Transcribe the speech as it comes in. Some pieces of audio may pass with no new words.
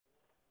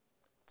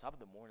Top of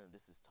the morning,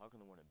 this is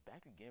Talking in the Morning,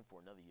 back again for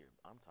another year.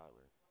 I'm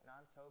Tyler. And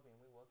I'm Toby, and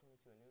we welcome you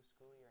to a new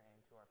school year and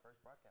to our first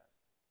broadcast.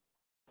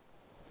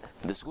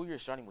 The school year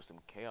is starting with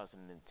some chaos. In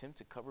an attempt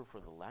to cover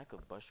for the lack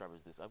of bus drivers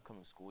this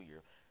upcoming school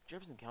year,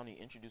 Jefferson County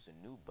introduced a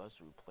new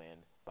bus route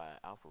plan by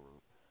Alpha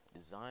Route.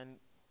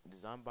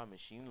 Designed by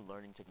machine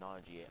learning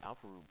technology,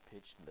 Alpha Route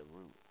pitched the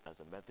route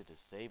as a method to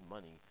save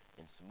money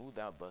and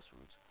smooth out bus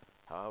routes.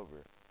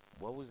 However,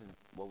 what was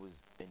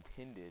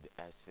intended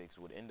as fix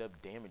would end up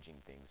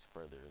damaging things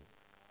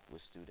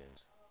with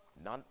students.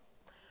 Not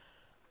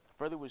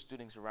Further, with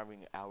students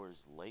arriving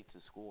hours late to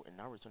school and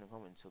not returning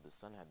home until the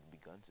sun had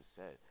begun to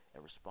set.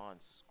 In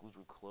response, schools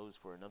were closed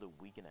for another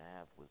week and a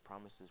half, with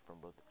promises from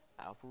both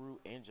Alpha Route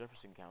and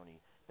Jefferson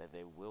County that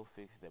they will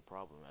fix the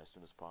problem as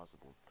soon as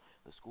possible.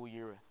 The school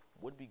year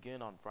would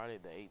begin on Friday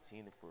the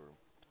 18th for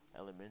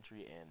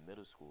elementary and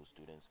middle school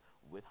students,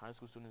 with high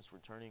school students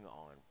returning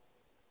on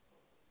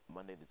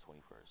Monday the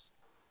 21st.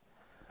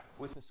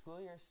 With the school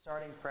year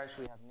starting fresh,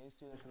 we have new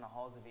students in the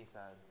halls of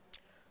Eastside.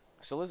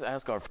 So let's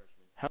ask our freshmen,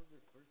 how's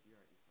their first year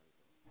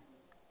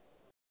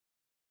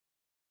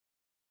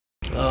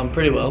at Eastside?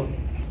 Pretty well.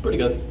 Pretty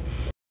good.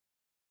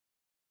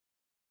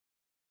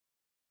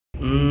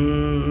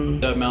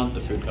 The amount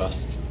the food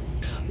costs.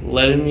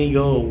 Letting me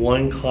go to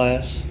one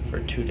class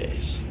for 2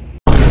 days.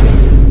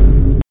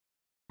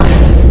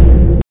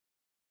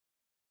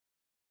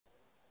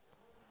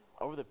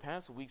 Over the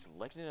past weeks,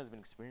 Lexington has been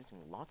experiencing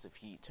lots of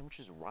heat,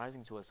 temperatures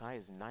rising to as high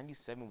as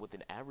 97 with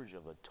an average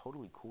of a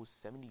totally cool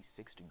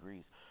 76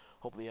 degrees.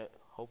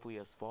 Hopefully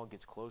as fall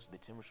gets closer, the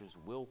temperatures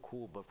will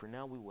cool, but for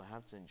now we will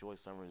have to enjoy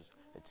summer's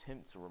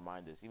attempt to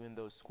remind us, even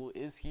though school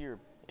is here,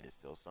 it is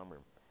still summer.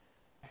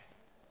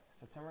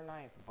 September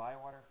 9th,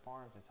 Bywater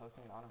Farms is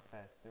hosting an Autumn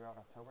Fest throughout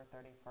October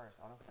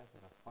 31st. Autumn Fest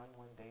is a fun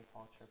one-day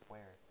fall trip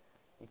where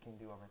you can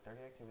do over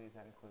 30 activities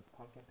that include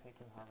pumpkin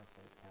picking, harvests,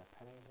 and a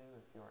petting zoo.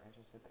 If you are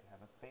interested, they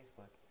have a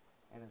Facebook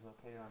and is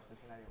located on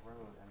Cincinnati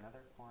Road.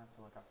 Another farm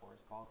to look out for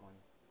is Baldwin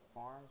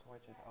Farms,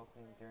 which is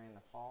opening during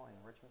the fall in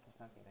Richmond,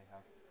 Kentucky. They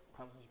have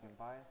pumpkins you can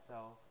buy and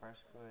sell,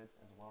 fresh goods,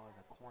 as well as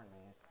a corn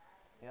maze.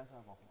 They also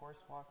have a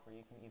horse walk where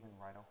you can even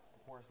ride a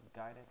horse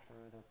guided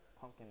through the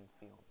pumpkin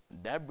fields.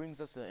 That brings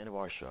us to the end of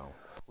our show.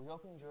 We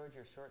hope you enjoyed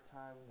your short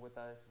time with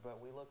us, but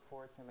we look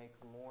forward to make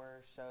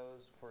more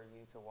shows for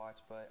you to watch.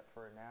 But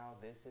for now,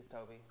 this is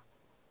Toby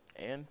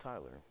And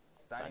Tyler,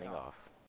 signing off.